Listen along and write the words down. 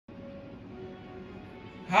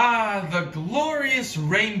Ah, the glorious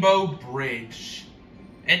Rainbow Bridge.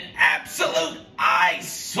 An absolute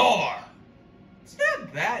eyesore. It's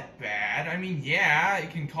not that bad. I mean, yeah,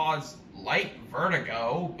 it can cause light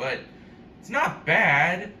vertigo, but it's not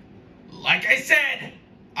bad. Like I said,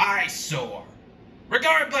 eyesore.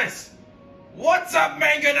 Regardless, what's up,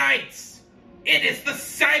 Manga Knights? It is the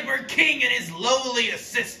Cyber King and his lowly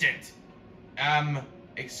assistant.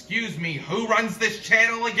 Excuse me, who runs this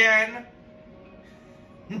channel again?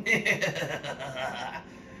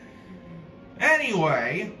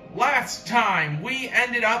 Anyway, last time we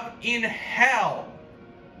ended up in hell.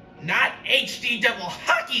 Not HD double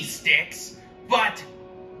hockey sticks, but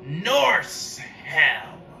Norse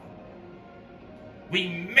hell. We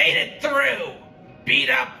made it through, beat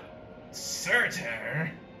up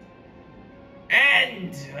Surtur,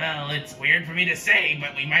 and, well, it's weird for me to say,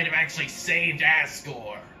 but we might have actually saved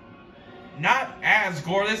Asgard. Not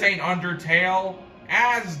Asgard, this ain't Undertale.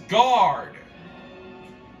 Asgard.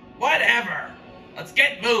 Whatever. Let's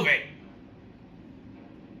get moving.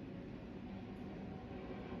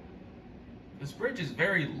 This bridge is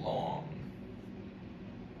very long.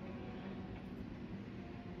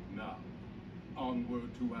 Now, onward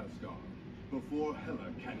to Asgard, before Hela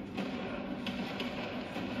can do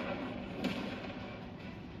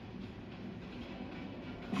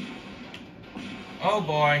Oh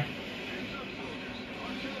boy.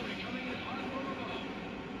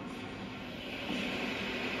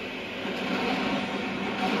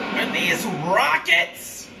 Are these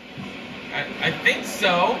rockets? I think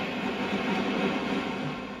so.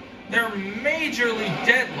 They're majorly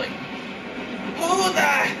deadly. Who the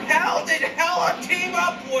hell did Hela team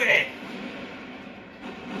up with?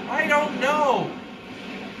 I don't know.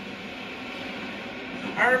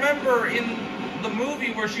 I remember in the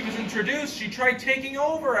movie where she was introduced, she tried taking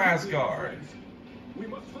over Asgard. We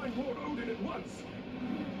must find Lord Odin at once.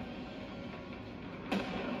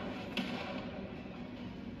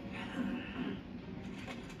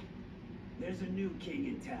 There's a new king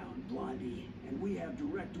in town, Blondie, and we have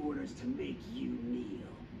direct orders to make you kneel.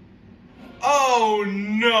 Oh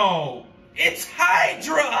no! It's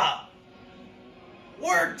Hydra!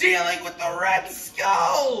 We're dealing with the Red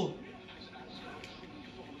Skull!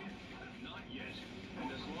 Not yet.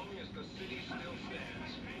 And as long as the city still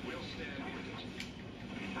stands, we'll stand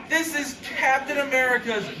with it. This is Captain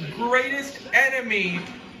America's greatest enemy,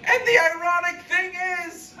 and the ironic thing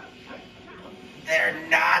is, they're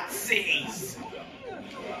Nazis!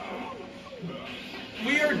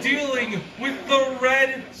 We are dealing with the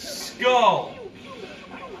Red Skull.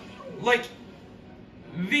 Like,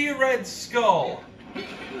 the Red Skull.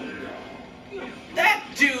 That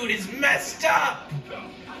dude is messed up!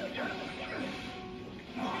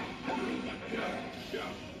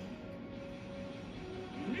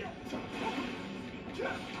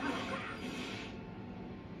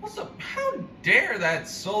 Also, how dare that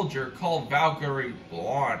soldier call Valkyrie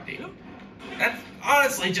Blondie? That's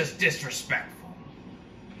honestly just disrespectful.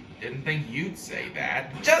 Didn't think you'd say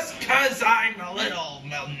that. Just 'cause I'm a little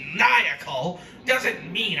maniacal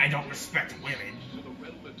doesn't mean I don't respect women. To the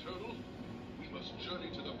realm eternal, we must journey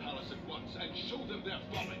to the palace at once and show them their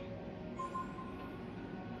folly.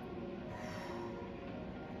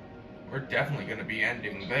 We're definitely gonna be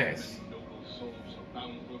ending this. Noble souls are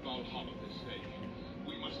bound for Valhalla this day.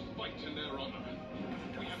 We must fight in their honor.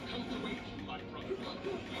 We have come to aid you, my brothers.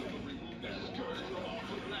 We will remove their scourge from our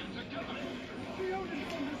homeland together. The Odin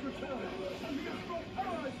thunders return, and we have strong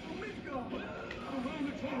allies from Midgard. The realm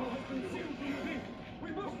eternal has been sealed from within. We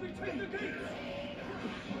must retain the gates.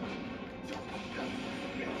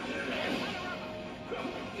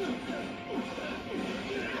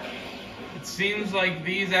 It seems like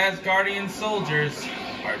these Asgardian soldiers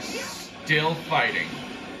are still fighting.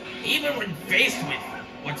 Even when faced with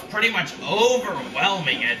what's pretty much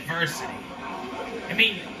overwhelming adversity. I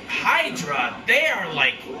mean, Hydra, they are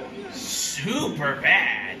like super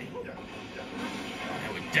bad.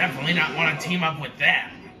 I would definitely not want to team up with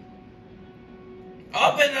them.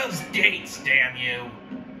 Open those gates, damn you!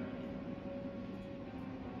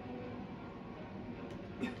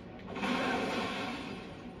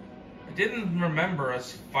 I didn't remember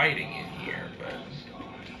us fighting in here, but...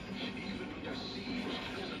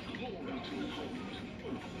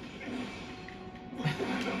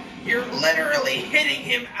 You're literally hitting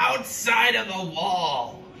him outside of the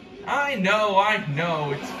wall. I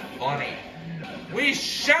know, it's funny. We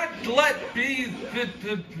shan't let be...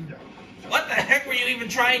 What the heck were you even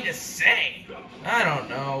trying to say? I don't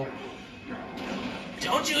know.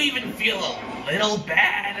 Don't you even feel a little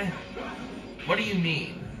bad? What do you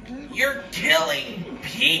mean? You're killing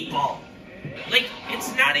people. Like,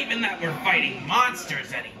 it's not even that we're fighting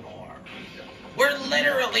monsters anymore. We're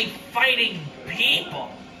literally fighting people.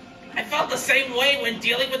 I felt the same way when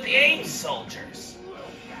dealing with the AIM soldiers.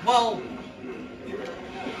 Well,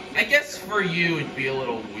 I guess for you it'd be a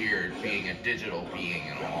little weird being a digital being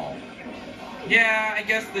and all. Yeah, I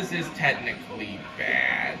guess this is technically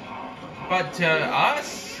bad. But to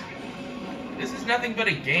us, this is nothing but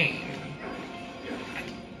a game.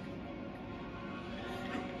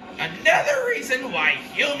 Another reason why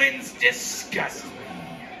humans disgust me.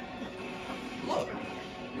 Look,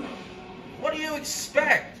 what do you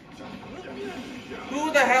expect?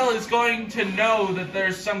 Who the hell is going to know that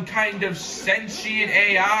there's some kind of sentient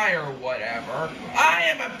AI or whatever? I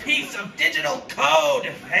am a piece of digital code,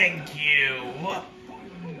 thank you.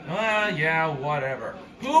 Yeah, whatever.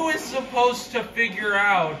 Who is supposed to figure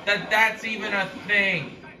out that that's even a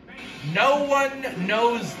thing? No one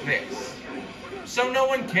knows this. So no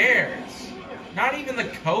one cares. Not even the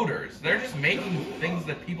coders. They're just making things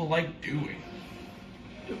that people like doing.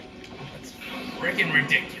 That's freaking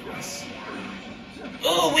ridiculous.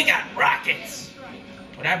 Ooh, we got rockets!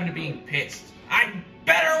 What happened to being pissed? I'm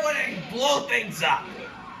better when I blow things up!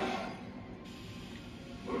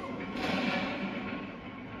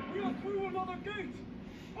 We are through another gate!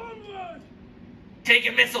 Onward! Take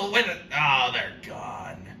a missile with it! Oh, they're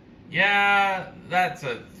gone. Yeah, that's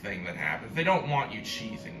a thing that happens. They don't want you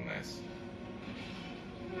cheesing this.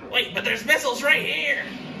 Wait, but there's missiles right here!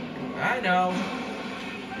 I know.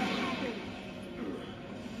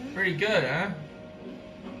 Pretty good, huh?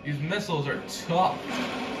 These missiles are tough.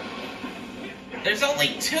 There's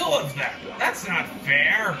only 2 of them. That's not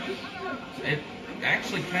fair. It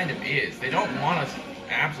actually kind of is. They don't want us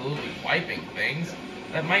absolutely wiping things.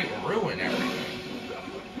 That might ruin everything.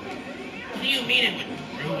 What do you mean it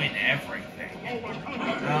would ruin everything?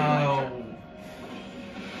 Oh.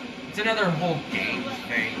 It's another whole game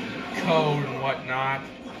thing. Code and whatnot.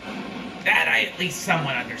 That I at least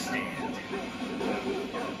somewhat understand.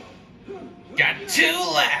 Got 2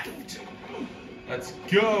 left! Let's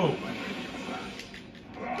go!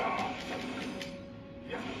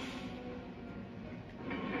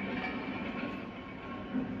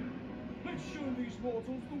 Let's show these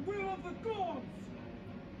mortals the will of the gods!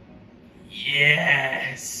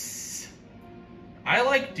 Yes! I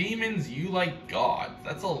like demons, you like gods.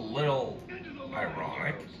 That's a little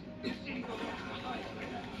ironic.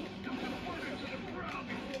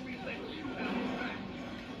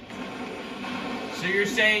 So you're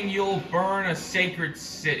saying you'll burn a sacred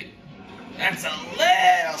city? That's a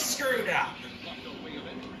little screwed up.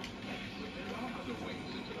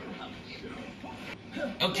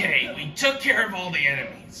 Okay, we took care of all the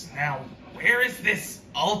enemies. Now, where is this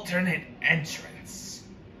alternate entrance?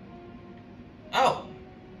 Oh.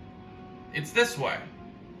 It's this way.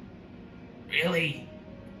 Really?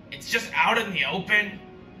 It's just out in the open?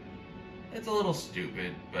 It's a little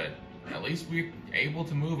stupid, but at least we're able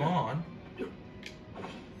to move on.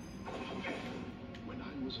 When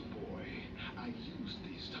I was a boy, I used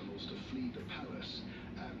these tunnels to flee the palace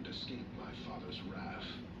and escape my father's wrath.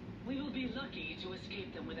 We will be lucky to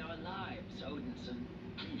escape them with our lives, Odinson.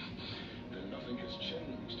 Then nothing has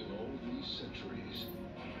changed in all these centuries.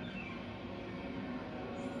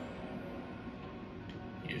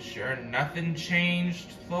 You sure nothing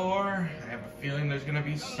changed, Thor? I have a feeling there's gonna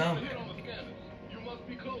be something. You must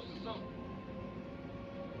be close to something.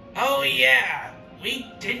 Oh yeah, we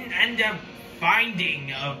didn't end up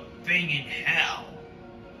finding a thing in hell.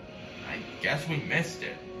 I guess we missed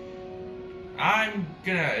it. I'm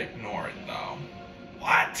gonna ignore it though.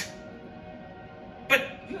 What? But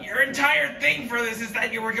your entire thing for this is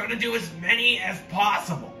that you were gonna do as many as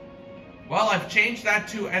possible. Well, I've changed that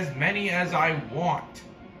to as many as I want.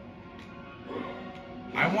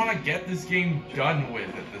 I want to get this game done with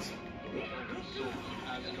at this point. The souls of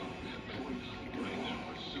Asgard have poised in their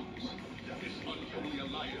pursuits. This unholy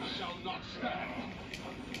alliance shall not stand.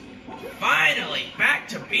 Finally, back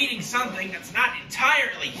to beating something that's not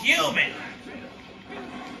entirely human.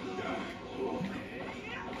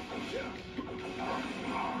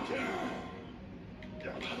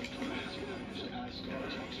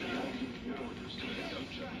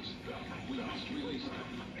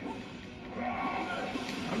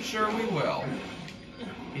 I'm sure we will.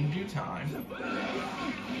 In due time. Let us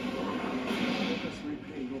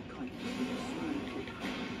repay your kindness with a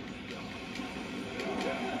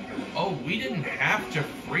smile. Oh, we didn't have to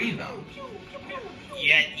free them.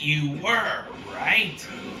 Yet you were, right?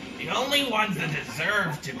 The only ones that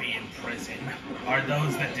deserve to be in prison are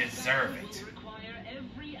those that deserve it. Require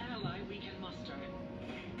every ally we can muster.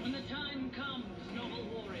 When the time comes, noble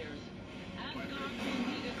warriors, Asgard will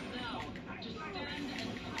need us now.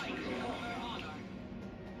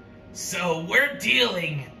 So we're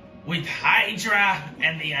dealing with Hydra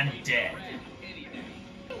and the undead.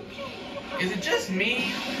 Is it just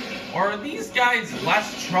me, or are these guys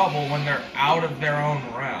less trouble when they're out of their own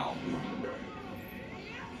realm?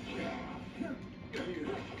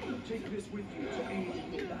 Take this with you to aid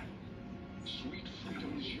in your battle. Sweet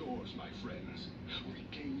freedom is yours, my friends.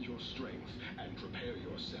 Regain your strength and prepare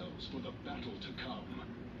yourselves for the battle to come.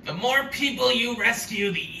 The more people you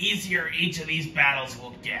rescue, the easier each of these battles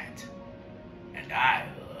will get. And I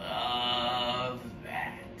love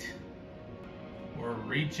that. We're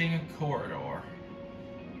reaching a corridor.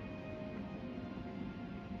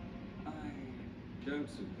 I don't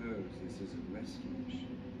suppose this is a rescue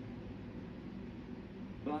mission.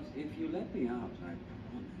 But if you let me out, I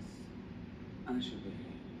promise I shall behave.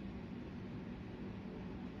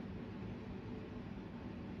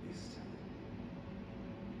 This time.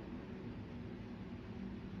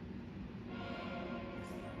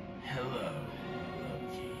 Hello,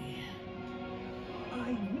 Loki. I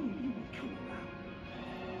knew you would come around.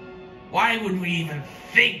 Why would we even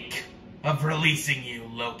think of releasing you,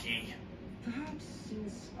 Loki? Perhaps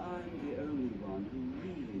since I'm the only one who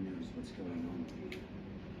really knows what's going on here.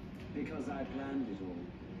 Because I planned it all.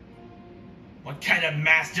 What kind of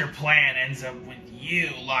master plan ends up with you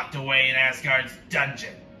locked away in Asgard's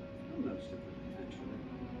dungeon? Most of them, naturally.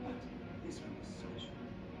 But this one was special.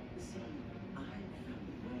 See, I found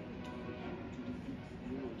a way for him to defeat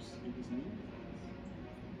Thanos and his minions.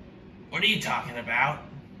 What are you talking about?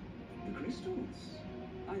 The crystals.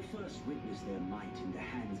 I first witnessed their might in the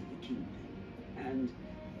hands of the kingdom. And,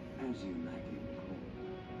 as you likely recall,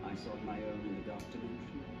 I saw my own in the dark dimension.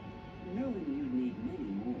 Knowing you'd need many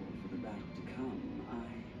more for the battle to come,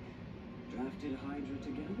 I drafted Hydra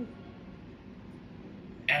together.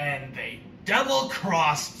 And they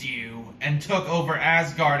double-crossed you and took over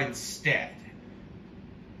Asgard instead.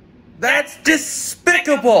 That's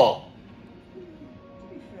despicable! To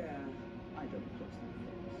be fair, I don't cross them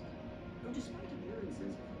first. Though despite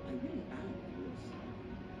appearances, I really am on your side.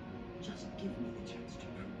 Just give me the chance to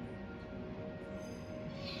prove it.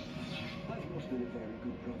 I've not been a very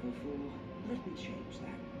good brother for. Let me change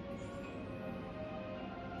that.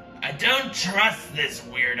 I don't trust this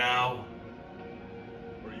weirdo. Are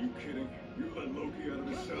you kidding? You let Loki out of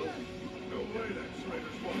his cell? No way that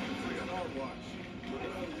traitor's walking free on our watch.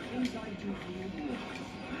 Things I do for you more.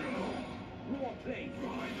 Raw play.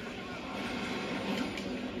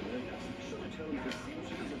 Should have told the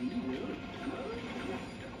centuries of evil.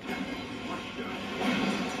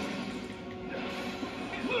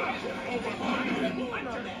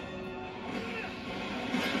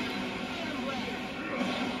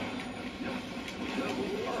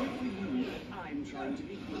 I'm trying to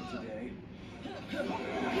be good today.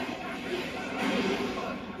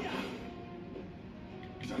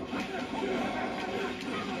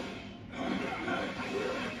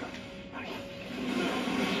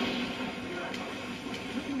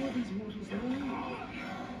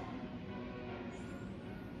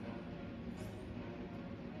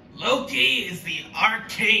 Loki is the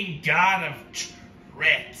arcane god of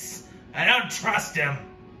tricks. I don't trust him.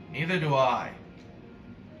 Neither do I.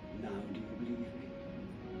 Now do you believe me?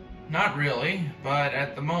 Not really, but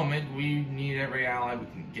at the moment, we need every ally we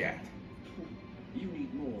can get. You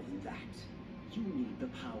need more than that. You need the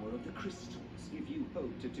power of the crystals if you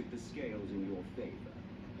hope to tip the scales in your favor.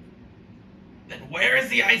 Then where is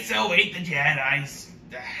the ISO 8 that you had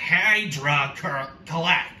the Hydra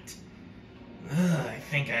collect? Ugh, I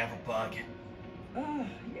think I have a bug. Ah,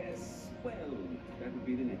 yes. Well, that would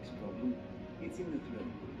be the next problem. It's in the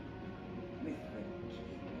throne room. With the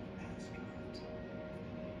king of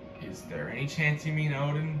Asgard. Is there any chance you mean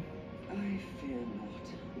Odin? I fear not,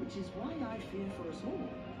 which is why I fear for us all.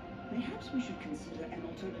 Perhaps we should consider an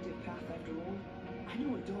alternative path after all. I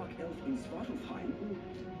know a dark elf in Svartalfheim who...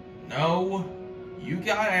 No. You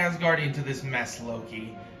got Asgard into this mess,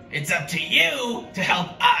 Loki. It's up to you to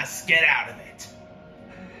help us get out of it.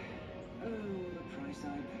 Oh, the price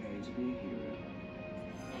I pay to be a hero.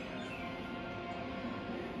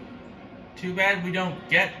 Too bad we don't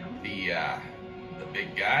get the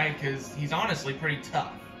big guy, because he's honestly pretty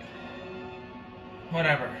tough.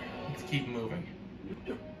 Whatever. Let's keep moving.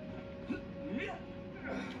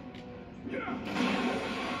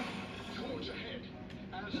 Forge ahead.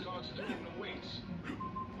 Asgard's throne awaits.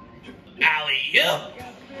 Alley-oop!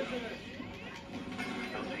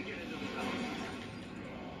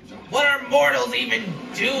 What are mortals even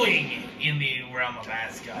doing in the realm of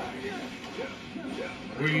Asgard?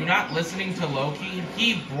 Were you not listening to Loki?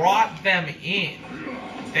 He brought them in.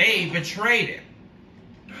 They betrayed him.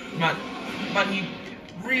 But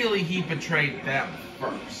he betrayed them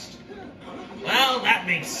first. Well, that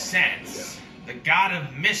makes sense. The god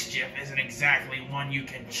of mischief isn't exactly one you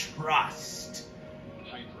can trust.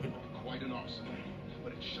 Hydra have quite an arsenal,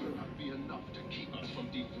 but it shall not be enough to keep us from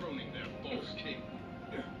dethroning their false king.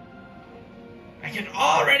 I can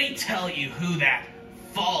already tell you who that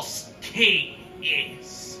false king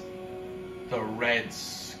is. The Red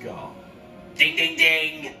Skull. Ding, ding,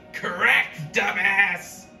 ding! Correct,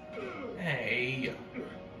 dumbass! Hey.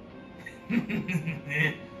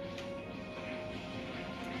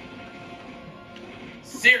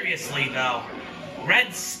 Seriously, though,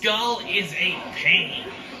 Red Skull is a pain.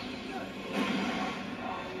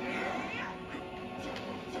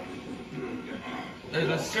 There's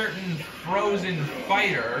a certain frozen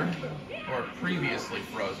fighter, or previously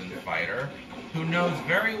frozen fighter, who knows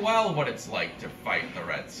very well what it's like to fight the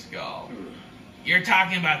Red Skull. You're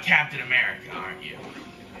talking about Captain America, aren't you?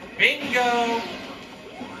 Bingo!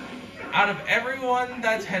 Out of everyone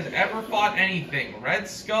that has ever fought anything, Red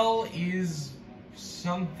Skull is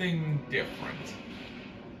something different.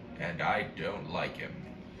 And I don't like him.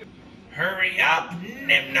 Hurry up,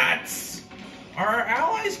 nimnuts! Are our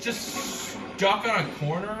allies just stuck on a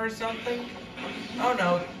corner or something? Oh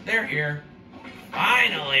no, they're here.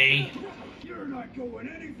 Finally! You're not going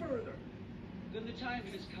any further. Then the time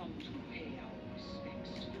has come to pay our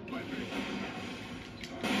respects.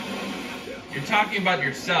 You're talking about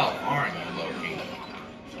yourself, aren't you, Loki?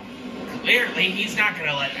 Clearly, he's not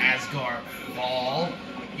gonna let Asgard fall.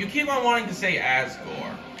 You keep on wanting to say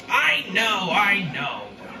Asgard. I know.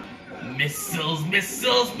 Missiles,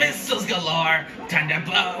 missiles, missiles galore. Time to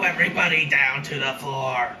blow everybody down to the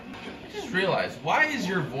floor. I just realized, why is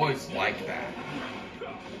your voice like that?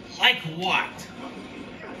 Like what?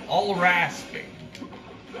 All rasping.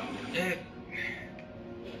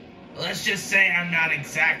 Let's just say I'm not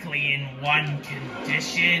exactly in one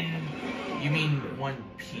condition. You mean one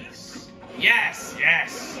piece? Yes.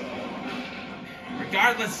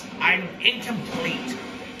 Regardless, I'm incomplete.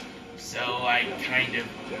 So I kind of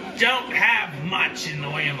don't have much in the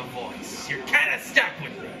way of a voice. You're kind of stuck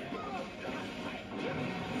with me.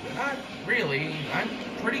 Not really. I'm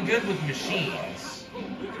pretty good with machines.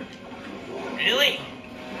 Really?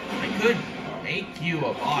 I could make you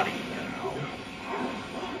a body, you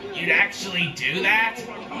know. You'd actually do that?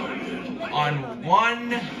 On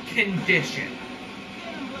one condition.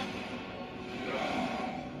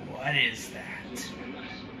 What is that?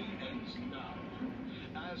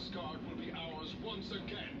 Asgard will be ours once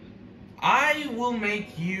again. I will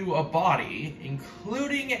make you a body,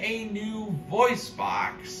 including a new voice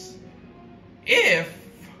box, if,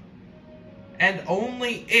 and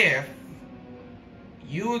only if,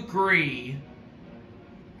 you agree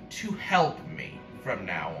to help me from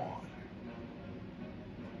now on.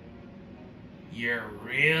 You're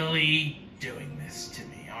really doing this to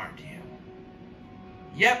me, aren't you?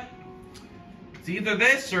 Yep. It's either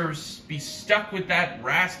this or be stuck with that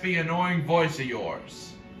raspy, annoying voice of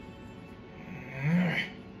yours.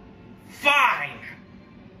 Fine!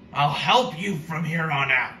 I'll help you from here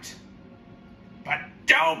on out. But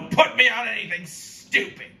don't put me on anything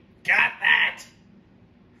stupid. Got that?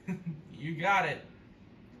 You got it.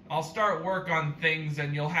 I'll start work on things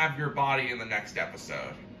and you'll have your body in the next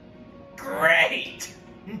episode. Great!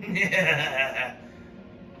 You have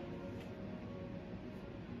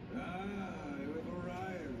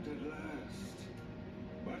arrived at last.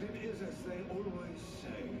 But it is as they always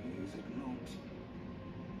say, is it not?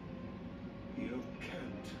 You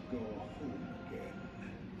can't go home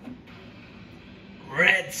again.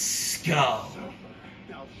 Red Skull.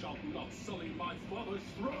 Thou shalt not sully my father's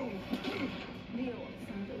throne! The old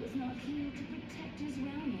father was not here to protect his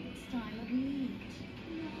realm in its time of need.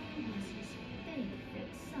 Nor was his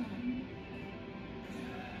favorite son.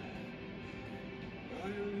 While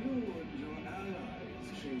you and your allies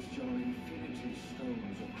chased your infinity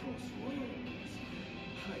stones across worlds,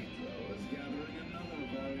 Hydra was gathering another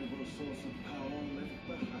valuable source of power left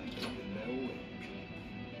behind in their wake.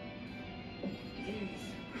 These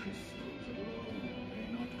crystals alone may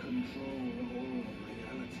not control all of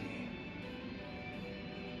reality,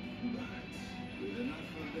 but with enough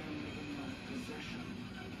of them in my possession,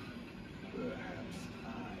 perhaps I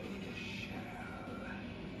shall.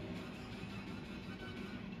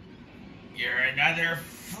 You're another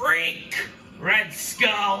freak, Red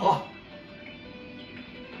Skull!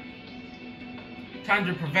 Time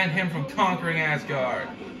to prevent him from conquering Asgard.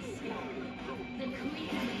 The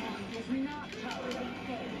Creator One does not tolerate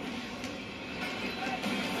failure. Lay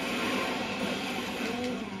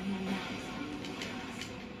down your knives on me,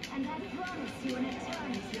 and I promise you an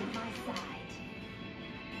eternity at my side.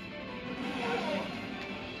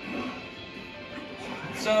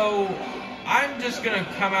 So, I'm just gonna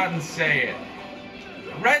come out and say it.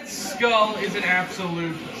 Red Skull is an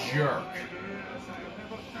absolute jerk.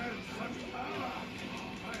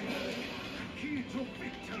 Key to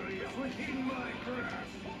victory is within my grasp.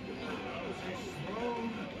 As his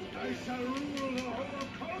throne, I shall rule the whole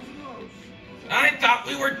cosmos. I thought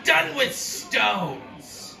we were done with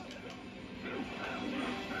stones.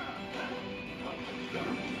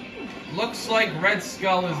 Looks like Red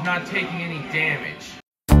Skull is not taking any damage.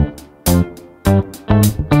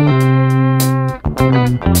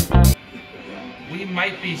 We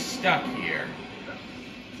might be stuck here.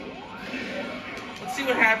 Let's see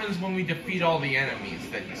what happens when we defeat all the enemies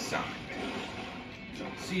that he summoned.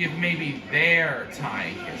 See if maybe they're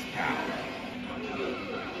tying his power.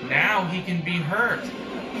 Now he can be hurt.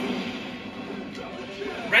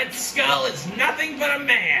 Red Skull is nothing but a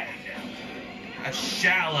man. A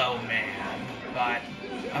shallow man, but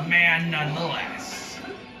a man nonetheless.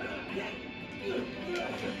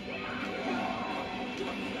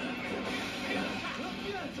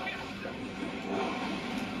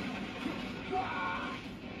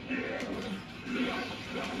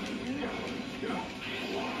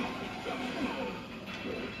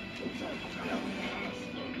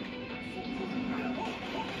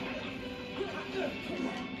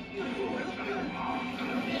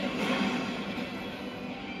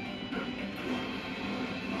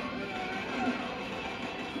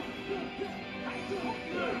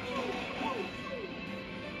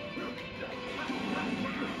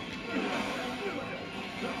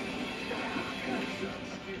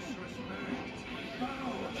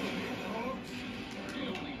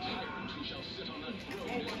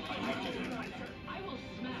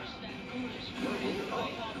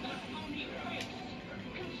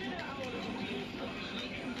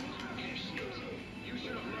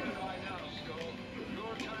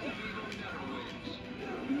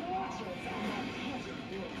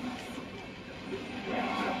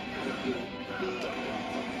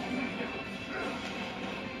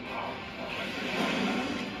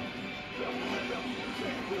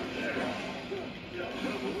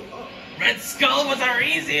 Red Skull was our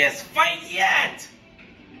easiest fight yet!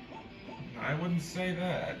 I wouldn't say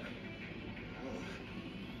that.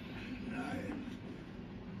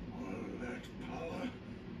 All that power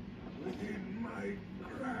within my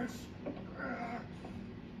grasp.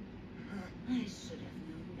 I should have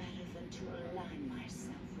known better than to align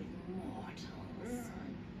myself with mortals.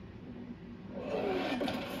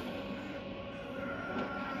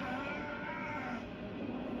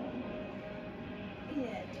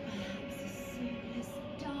 Yet perhaps a soul as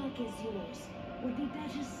dark as yours would be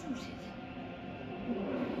better suited.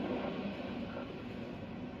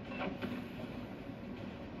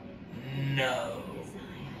 No.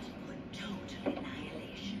 Desired for total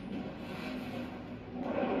annihilation.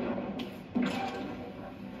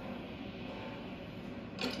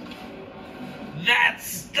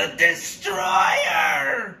 That's the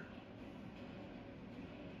Destroyer!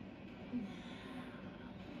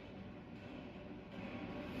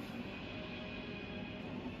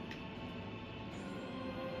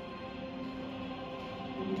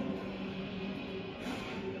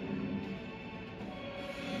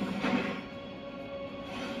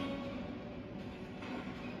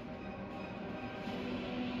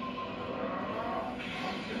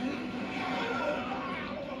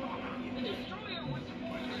 The Destroyer was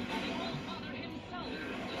forged by the All-Father himself to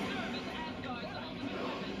serve as Asgard's ultimate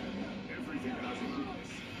weapon. Everything has a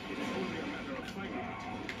weakness. It is only a matter of finding it.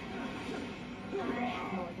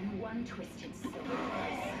 More than one twisted soul in my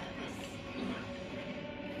service.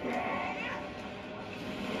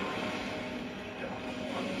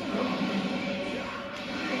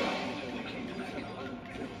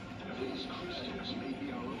 These crystals may be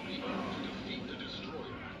our only hope to defeat the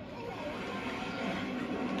Destroyer.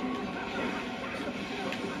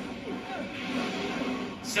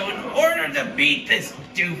 So in order to beat this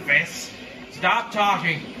doofus, stop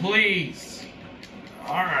talking, please.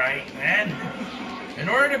 Alright, then. In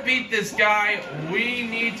order to beat this guy, we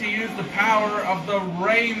need to use the power of the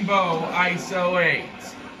Rainbow ISO 8.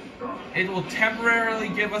 It will temporarily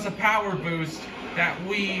give us a power boost that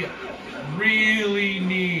we really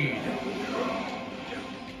need.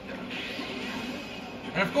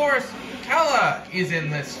 And of course, Hela is in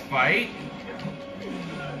this fight.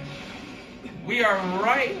 We are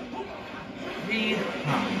right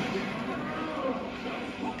behind.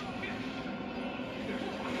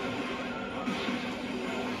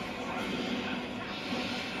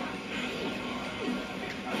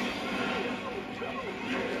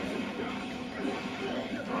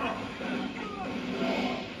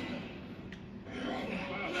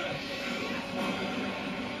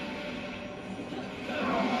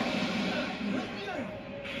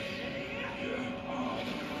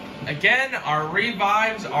 Again, our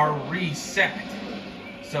revives are reset.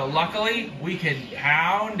 So luckily, we can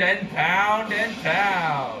pound and pound and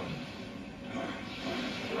pound.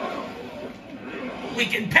 We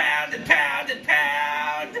can pound and pound and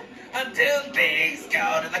pound until things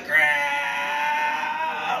go to the ground.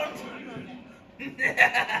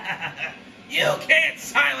 You can't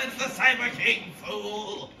silence the Cyber King,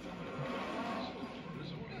 fool.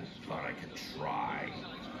 Thought I could try.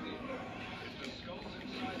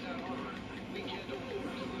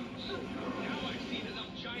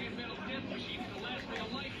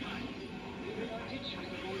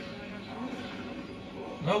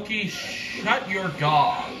 Loki, shut your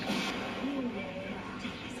dog.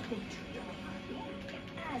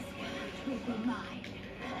 Asgard will be mine.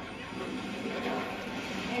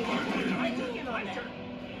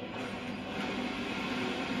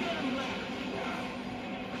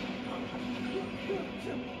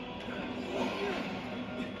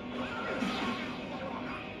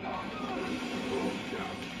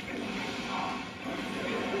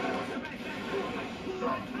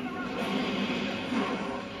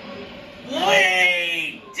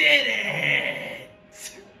 We did it!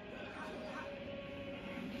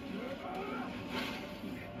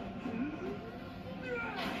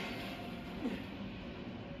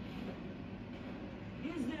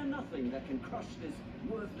 Is there nothing that can crush this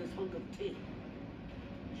worthless hunk of tin?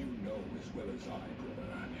 You know as well as I, brother,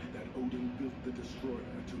 that Odin built the destroyer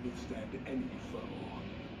to withstand any foe.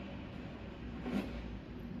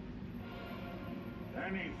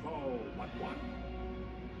 Any foe but one.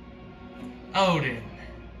 Odin.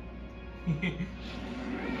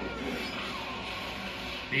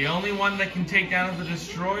 The only one that can take down the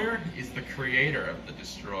destroyer is the creator of the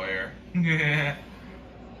destroyer.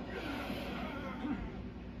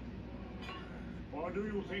 Or do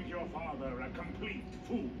you think your father a complete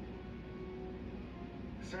fool?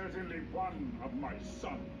 Certainly one of my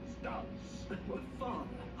sons does. Well, Father,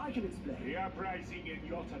 I can explain. The uprising in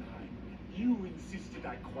Jotunheim, you insisted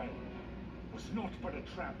I quell, was not but a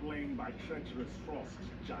trap laid by treacherous frost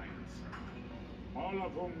giants, all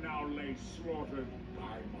of whom now lay slaughtered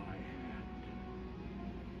by my hand.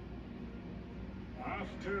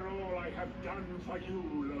 After all I have done for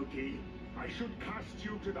you, Loki, I should cast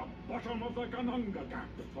you to the bottom of the Gananga Gap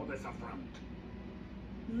for this affront.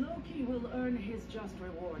 Loki will earn his just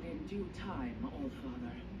reward in due time,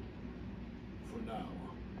 Allfather. For now,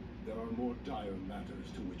 there are more dire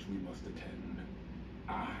matters to which we must attend.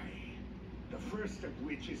 Aye, the first of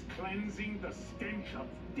which is cleansing the stench of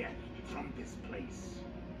death from this place.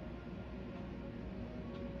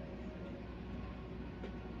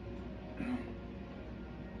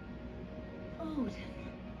 Odin,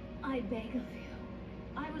 I beg of you.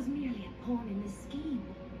 I was merely a pawn in this scheme,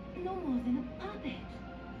 no more than a puppet.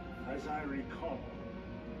 As I recall,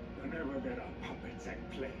 there never been a puppets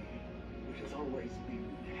at play. It has always been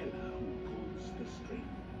Hela who pulls the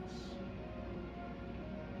strings.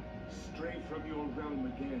 Stray from your realm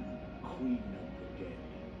again, Queen of the Dead,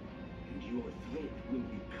 and your thread will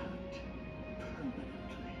be cut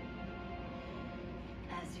permanently.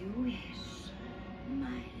 As you wish, my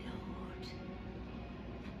lord.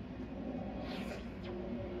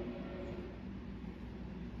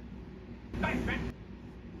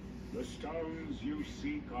 The stones you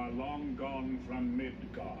seek are long gone from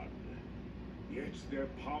Midgard. Yet their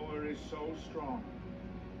power is so strong,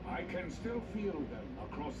 I can still feel them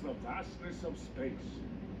across the vastness of space.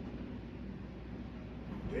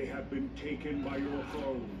 They have been taken by your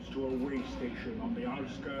foes to a way station on the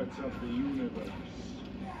outskirts of the universe.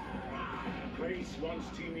 A place once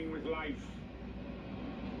teeming with life,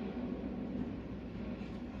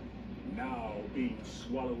 now being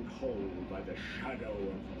swallowed whole by the shadow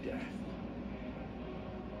of death.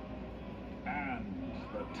 And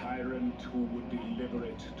the tyrant who would deliver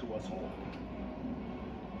it to us all.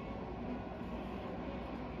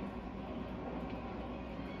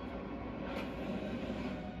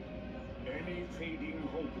 Any fading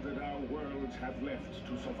hope that our worlds have left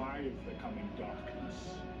to survive the coming darkness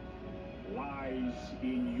lies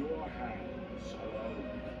in your hands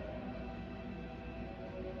alone.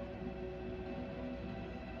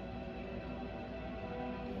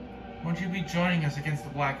 Won't you be joining us against the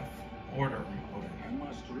Black Order, Odin? I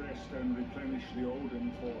must rest and replenish the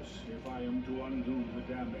Odin force if I am to undo the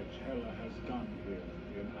damage Hela has done here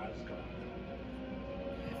in Asgard.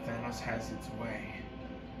 If Thanos has its way,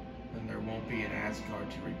 then there won't be an Asgard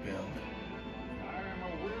to rebuild. I am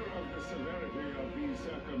aware of the severity of these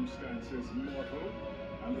circumstances, mortal,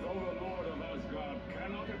 and though the Lord of Asgard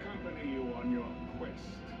cannot accompany you on your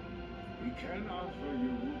quest, he can offer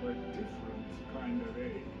you a different kind of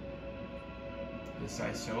aid. This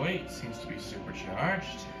ISO-8 seems to be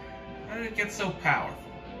supercharged. How did it get so powerful?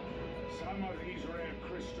 Some of these rare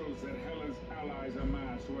crystals that Hela's allies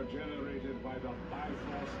amass were generated by the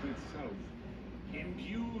Bifrost itself,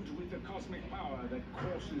 imbued with the cosmic power that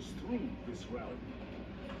courses through this realm.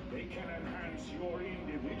 They can enhance your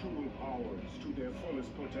individual powers to their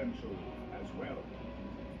fullest potential as well.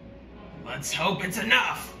 Let's hope it's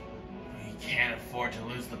enough. We can't afford to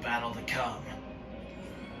lose the battle to come.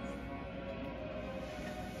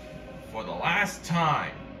 For the last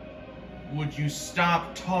time, would you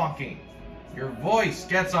stop talking? Your voice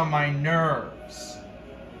gets on my nerves.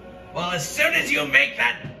 Well, as soon as you make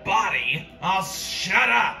that body, I'll shut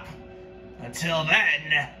up. Until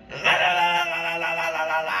then, la la la la la la la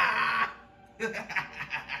la la.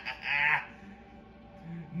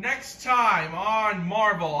 Next time on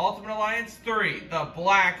Marvel Ultimate Alliance 3, The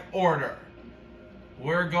Black Order,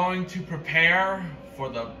 we're going to prepare for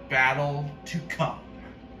the battle to come.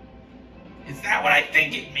 Is that what I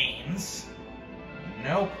think it means?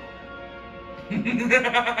 Nope.